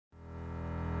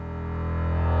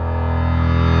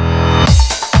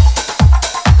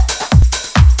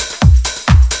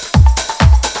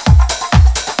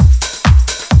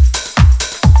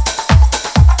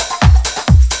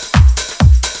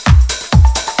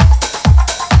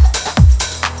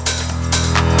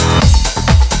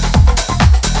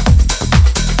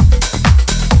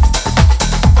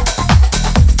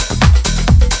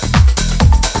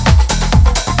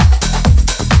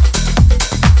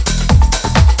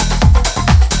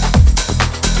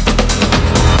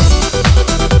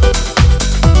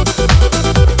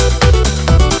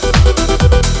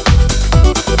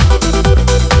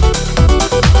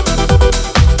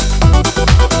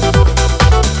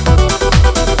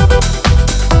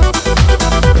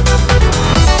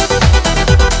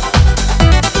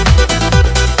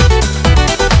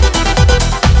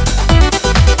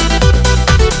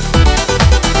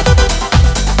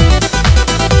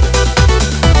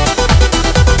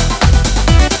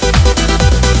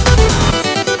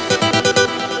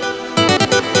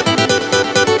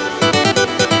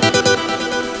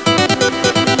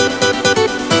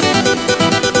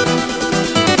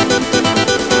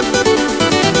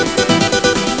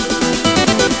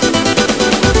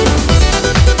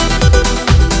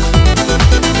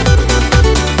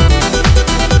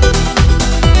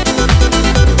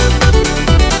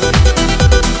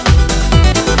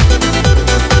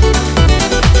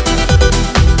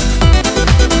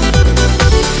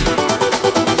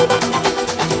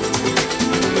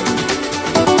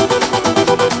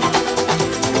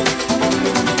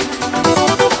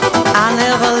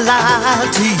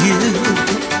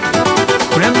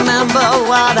remember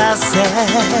what I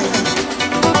said.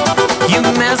 You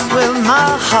mess with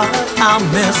my heart, I'll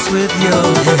mess with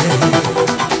your head.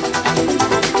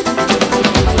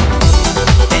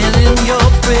 And in your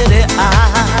pretty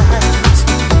eyes,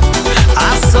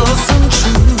 I saw some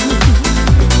truth.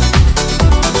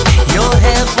 Your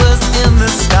head was in the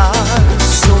stars,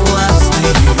 so what's the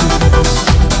use?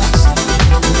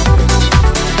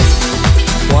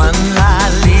 One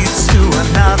lie leads to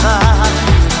another,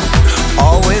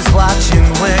 always watching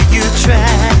where you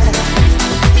tread.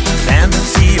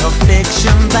 Fantasy or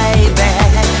fiction, baby,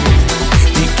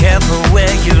 be careful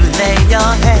where you lay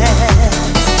your head.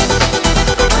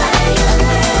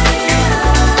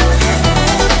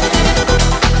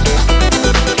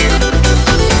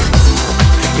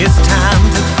 It's time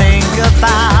to think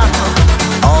about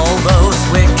all those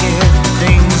wicked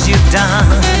things you've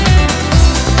done.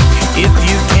 If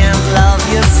you can't love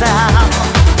yourself,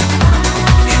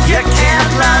 you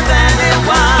can't love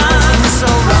anyone. So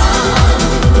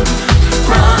run,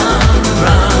 run,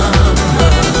 run,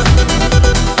 run.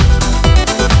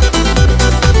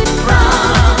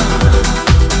 Run,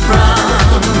 run,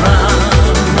 run,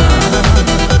 run.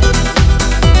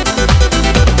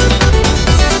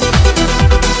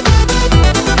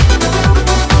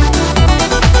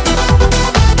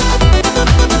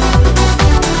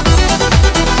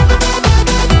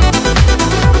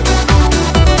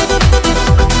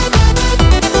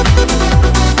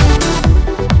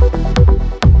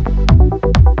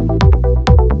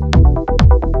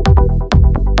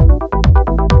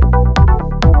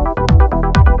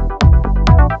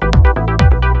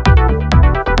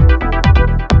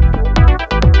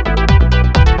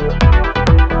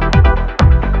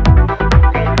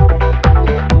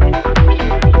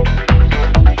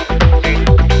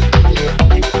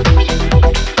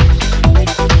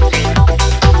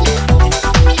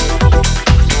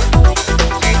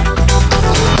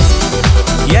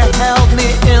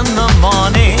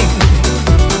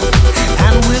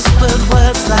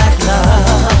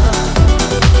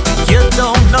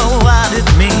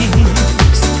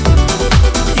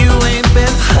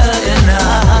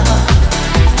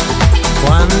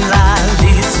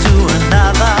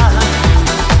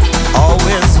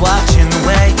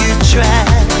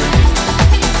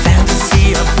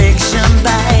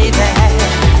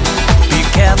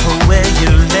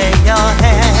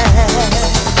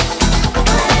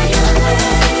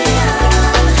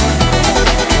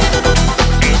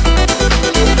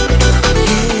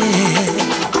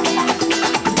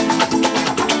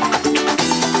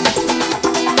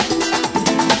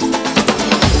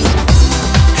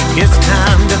 It's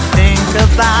time to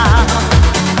think about